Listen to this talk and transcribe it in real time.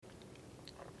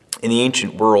In the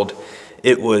ancient world,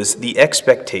 it was the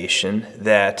expectation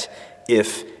that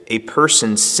if a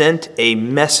person sent a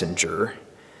messenger,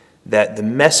 that the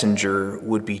messenger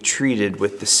would be treated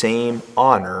with the same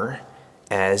honor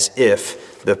as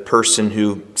if the person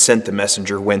who sent the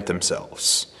messenger went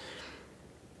themselves.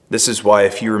 This is why,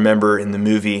 if you remember in the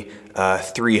movie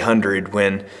 300,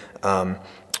 when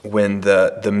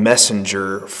the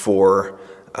messenger for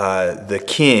the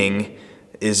king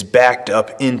is backed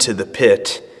up into the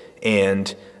pit,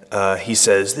 and he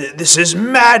says, "This is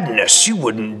madness. You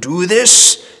wouldn't do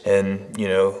this." And,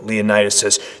 Leonidas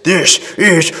says, "This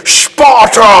is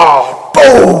Sparta!"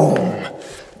 Boom!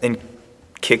 And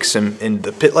kicks him into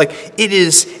the pit. Like, it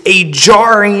is a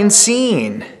jarring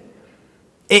scene.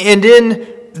 And in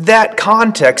that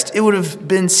context, it would have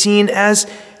been seen as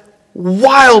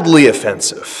wildly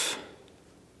offensive.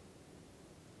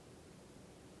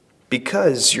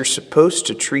 Because you're supposed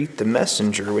to treat the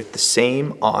messenger with the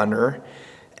same honor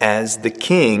as the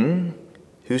king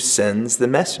who sends the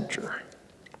messenger.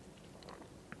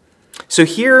 So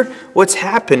here, what's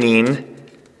happening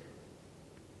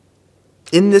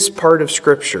in this part of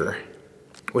Scripture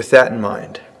with that in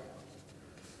mind.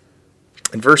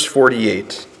 In verse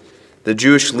 48, the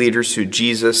Jewish leaders who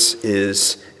Jesus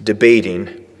is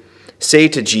debating say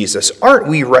to Jesus, "Aren't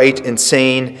we right in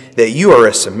saying that you are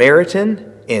a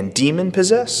Samaritan and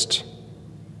demon-possessed?"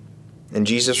 And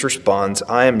Jesus responds,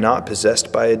 "I am not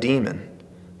possessed by a demon,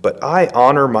 but I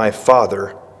honor my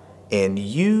Father, and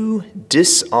you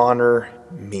dishonor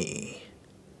me.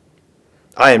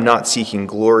 I am not seeking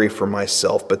glory for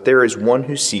myself, but there is one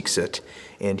who seeks it,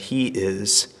 and he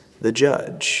is the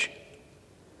judge."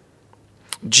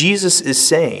 Jesus is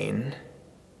saying,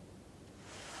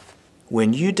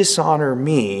 when you dishonor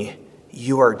me,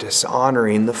 you are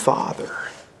dishonoring the Father.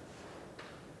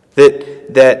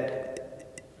 That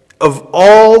of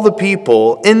all the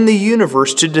people in the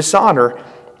universe to dishonor,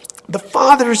 the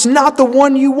Father is not the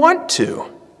one you want to.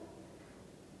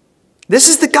 This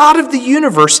is the God of the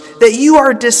universe that you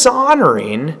are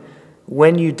dishonoring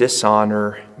when you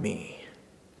dishonor me.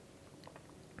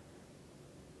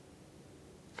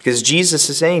 Because Jesus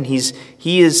is saying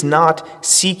he is not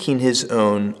seeking his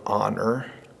own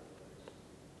honor.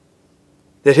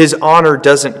 That his honor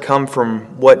doesn't come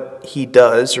from what he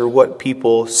does or what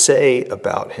people say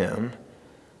about him,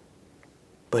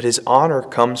 but his honor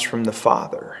comes from the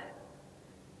Father.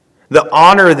 The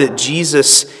honor that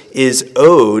Jesus is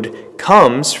owed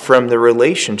comes from the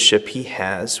relationship he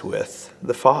has with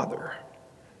the Father.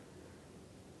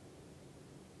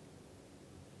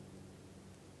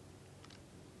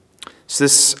 So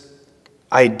this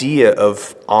idea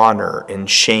of honor and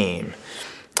shame,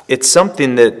 it's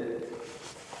something that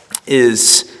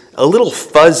is a little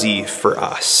fuzzy for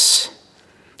us.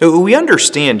 We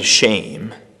understand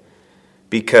shame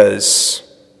because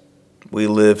we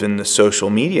live in the social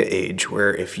media age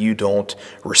where if you don't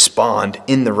respond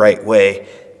in the right way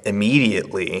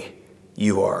immediately,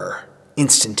 you are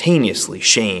instantaneously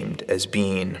shamed as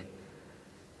being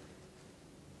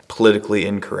politically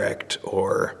incorrect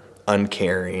or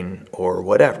uncaring or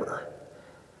whatever.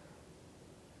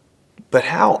 But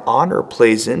how honor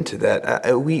plays into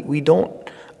that, we don't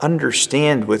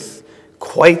understand with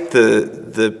quite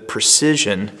the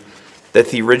precision that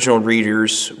the original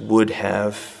readers would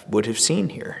have seen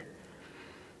here.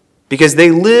 Because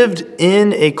they lived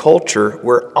in a culture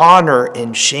where honor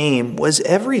and shame was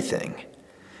everything.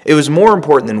 It was more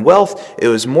important than wealth. It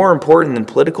was more important than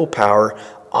political power.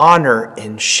 Honor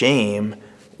and shame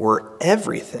were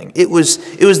everything. It was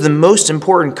the most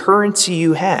important currency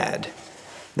you had,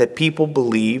 that people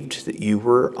believed that you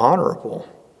were honorable.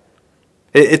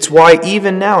 It's why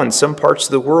even now in some parts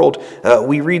of the world,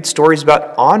 we read stories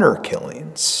about honor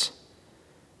killings.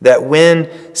 That when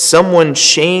someone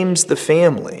shames the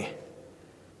family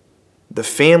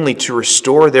to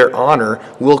restore their honor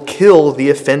will kill the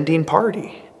offending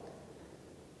party.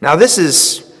 Now this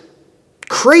is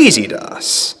crazy to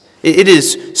us. It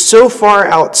is so far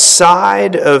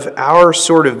outside of our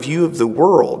sort of view of the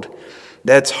world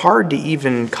that it's hard to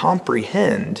even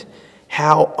comprehend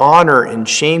how honor and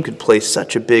shame could play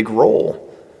such a big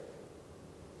role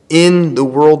in the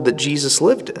world that Jesus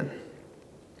lived in.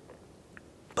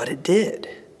 But it did.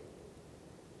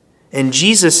 And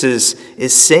Jesus is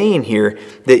saying here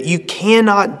that you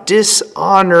cannot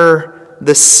dishonor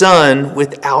the Son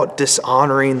without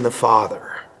dishonoring the Father.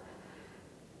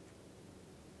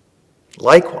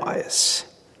 Likewise,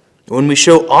 when we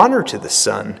show honor to the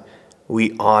Son,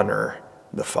 we honor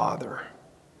the Father.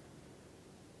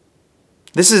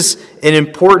 This is an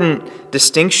important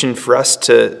distinction for us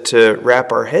to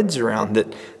wrap our heads around,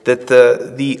 that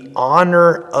the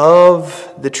honor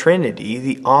of the Trinity,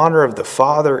 the honor of the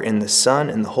Father and the Son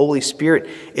and the Holy Spirit,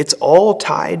 it's all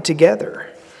tied together.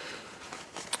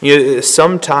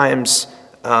 Sometimes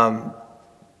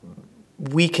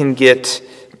we can get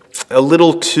a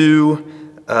little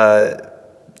too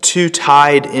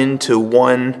tied into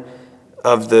one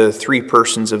of the three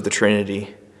persons of the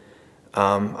Trinity.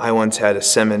 I once had a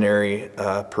seminary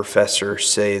professor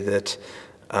say that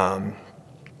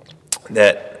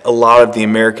that a lot of the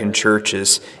American church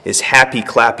is happy,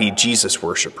 clappy Jesus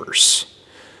worshipers.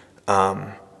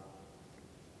 And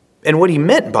what he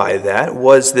meant by that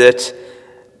was that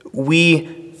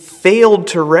we failed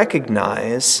to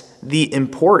recognize the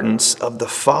importance of the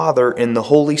Father and the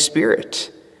Holy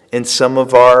Spirit in some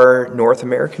of our North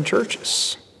American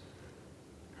churches.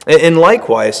 And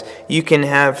likewise, you can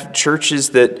have churches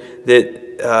that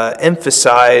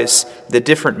emphasize the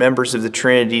different members of the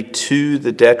Trinity to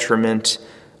the detriment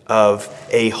of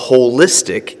a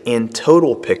holistic and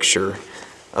total picture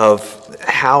of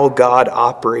how God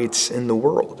operates in the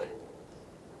world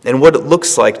and what it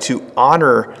looks like to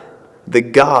honor the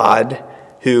God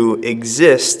who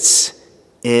exists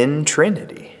in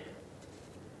Trinity.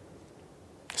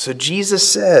 So Jesus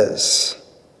says,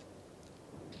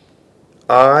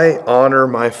 I honor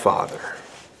my Father.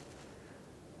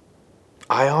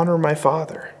 I honor my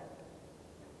Father.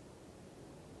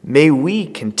 May we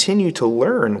continue to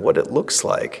learn what it looks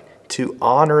like to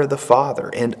honor the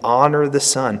Father and honor the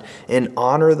Son and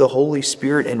honor the Holy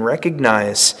Spirit and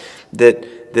recognize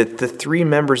that the three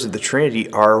members of the Trinity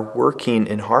are working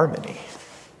in harmony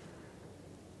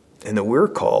and that we're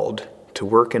called to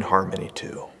work in harmony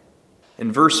too.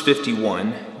 In verse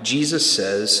 51, Jesus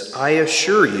says, I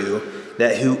assure you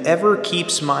that whoever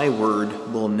keeps my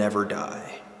word will never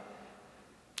die.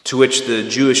 To which the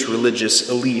Jewish religious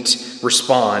elite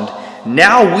respond,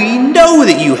 now we know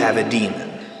that you have a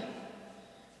demon.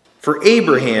 For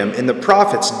Abraham and the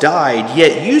prophets died,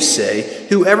 yet you say,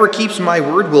 whoever keeps my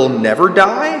word will never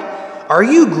die? Are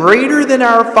you greater than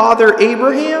our father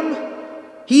Abraham?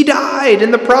 He died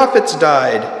and the prophets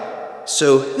died.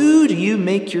 So who do you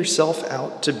make yourself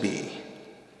out to be?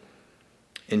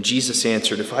 And Jesus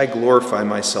answered, if I glorify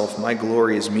myself, my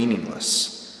glory is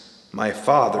meaningless. My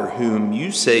Father, whom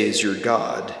you say is your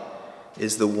God,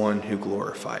 is the one who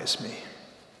glorifies me.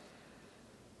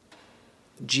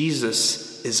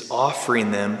 Jesus is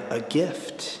offering them a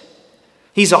gift.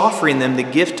 He's offering them the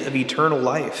gift of eternal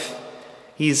life.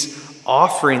 He's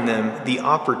offering them the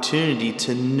opportunity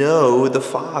to know the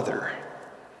Father.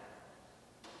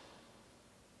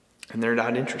 And they're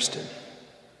not interested.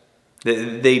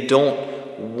 They don't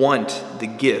want the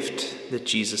gift that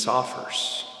Jesus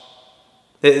offers.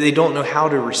 They don't know how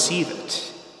to receive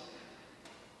it.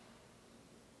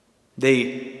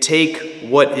 They take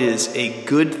what is a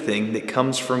good thing that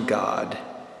comes from God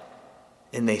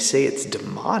and they say it's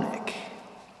demonic.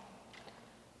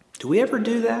 Do we ever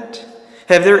do that?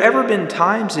 Have there ever been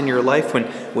times in your life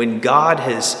when God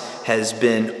has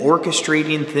been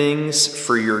orchestrating things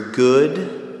for your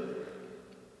good,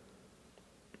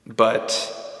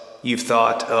 but you've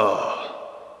thought,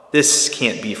 oh, this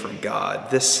can't be from God.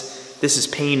 This is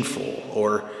painful,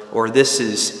 or this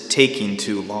is taking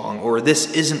too long, or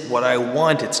this isn't what I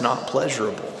want, it's not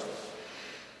pleasurable.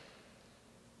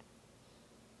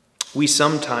 We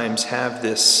sometimes have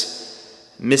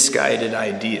this misguided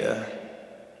idea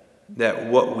that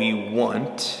what we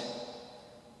want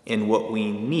and what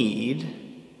we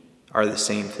need are the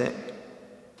same thing.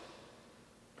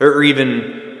 Or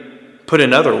even put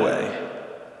another way,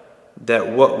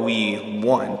 that what we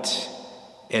want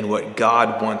and what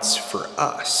God wants for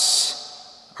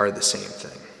us are the same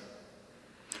thing.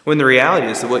 When the reality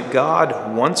is that what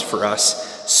God wants for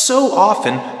us so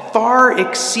often far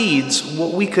exceeds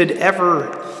what we could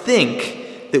ever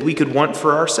think that we could want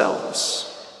for ourselves.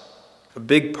 A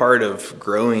big part of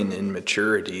growing in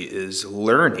maturity is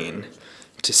learning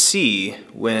to see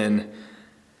when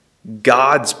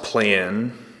God's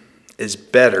plan is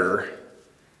better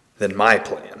than my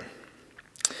plan.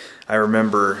 I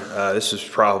remember, this was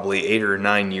probably 8 or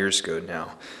 9 years ago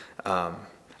now,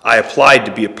 I applied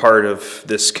to be a part of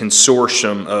this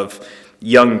consortium of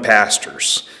young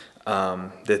pastors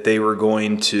that they were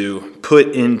going to put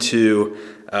into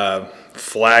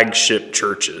flagship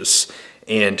churches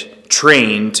and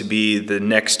train to be the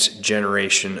next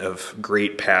generation of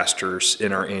great pastors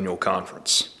in our annual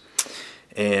conference.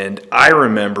 And I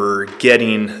remember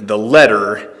getting the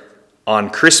letter on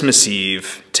Christmas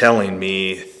Eve telling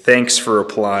me, thanks for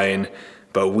applying,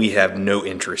 but we have no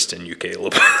interest in you,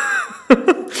 Caleb.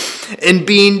 and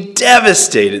being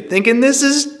devastated, thinking, this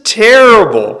is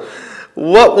terrible.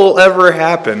 What will ever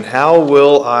happen? How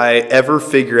will I ever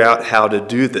figure out how to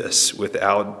do this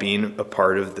without being a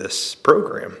part of this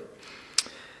program?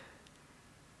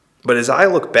 But as I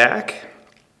look back,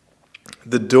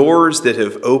 the doors that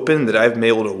have opened that I've been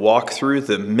able to walk through,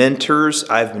 the mentors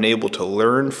I've been able to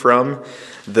learn from,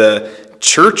 the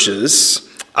churches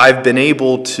I've been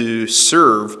able to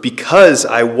serve because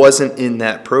I wasn't in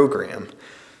that program,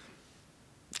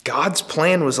 God's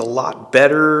plan was a lot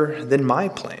better than my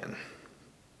plan,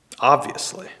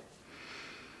 obviously.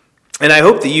 And I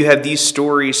hope that you have these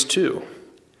stories too,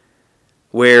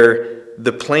 where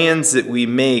the plans that we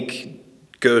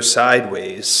make go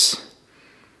sideways,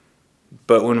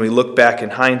 but when we look back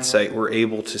in hindsight, we're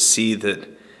able to see that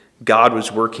God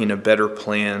was working a better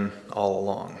plan all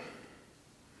along.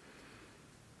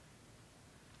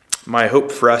 My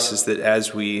hope for us is that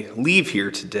as we leave here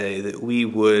today, that we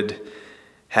would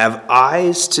have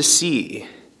eyes to see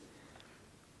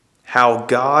how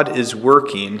God is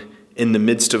working in the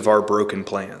midst of our broken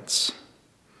plans.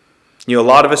 You know, a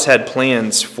lot of us had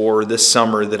plans for this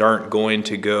summer that aren't going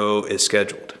to go as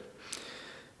scheduled.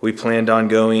 We planned on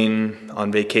going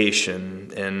on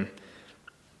vacation, and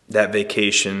that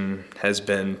vacation has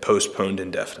been postponed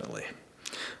indefinitely.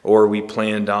 Or we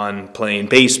planned on playing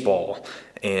baseball,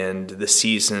 and the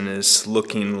season is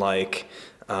looking like,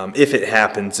 if it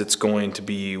happens, it's going to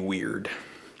be weird.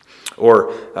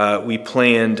 Or we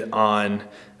planned on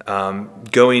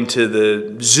going to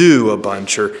the zoo a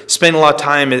bunch, or spending a lot of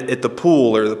time at the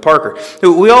pool or the park.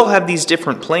 We all have these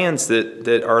different plans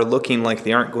that are looking like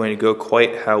they aren't going to go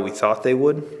quite how we thought they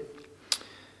would.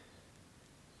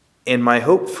 And my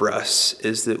hope for us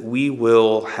is that we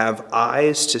will have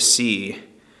eyes to see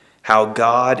how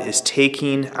God is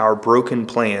taking our broken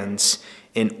plans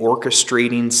and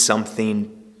orchestrating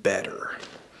something better.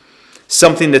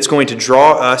 Something that's going to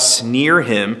draw us near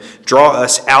Him, draw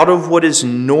us out of what is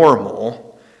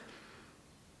normal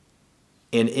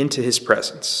and into His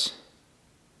presence.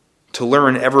 To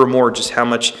learn ever more just how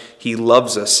much He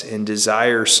loves us and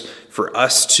desires for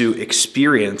us to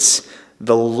experience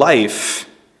the life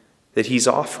that He's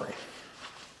offering.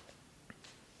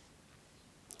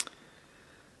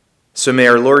 So may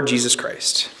our Lord Jesus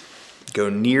Christ go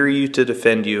near you to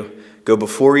defend you, go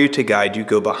before you to guide you,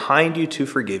 go behind you to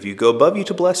forgive you, go above you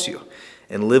to bless you,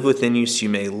 and live within you so you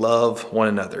may love one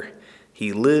another.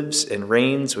 He lives and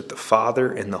reigns with the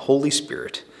Father and the Holy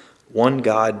Spirit, one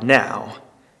God now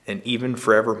and even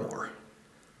forevermore.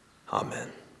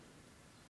 Amen.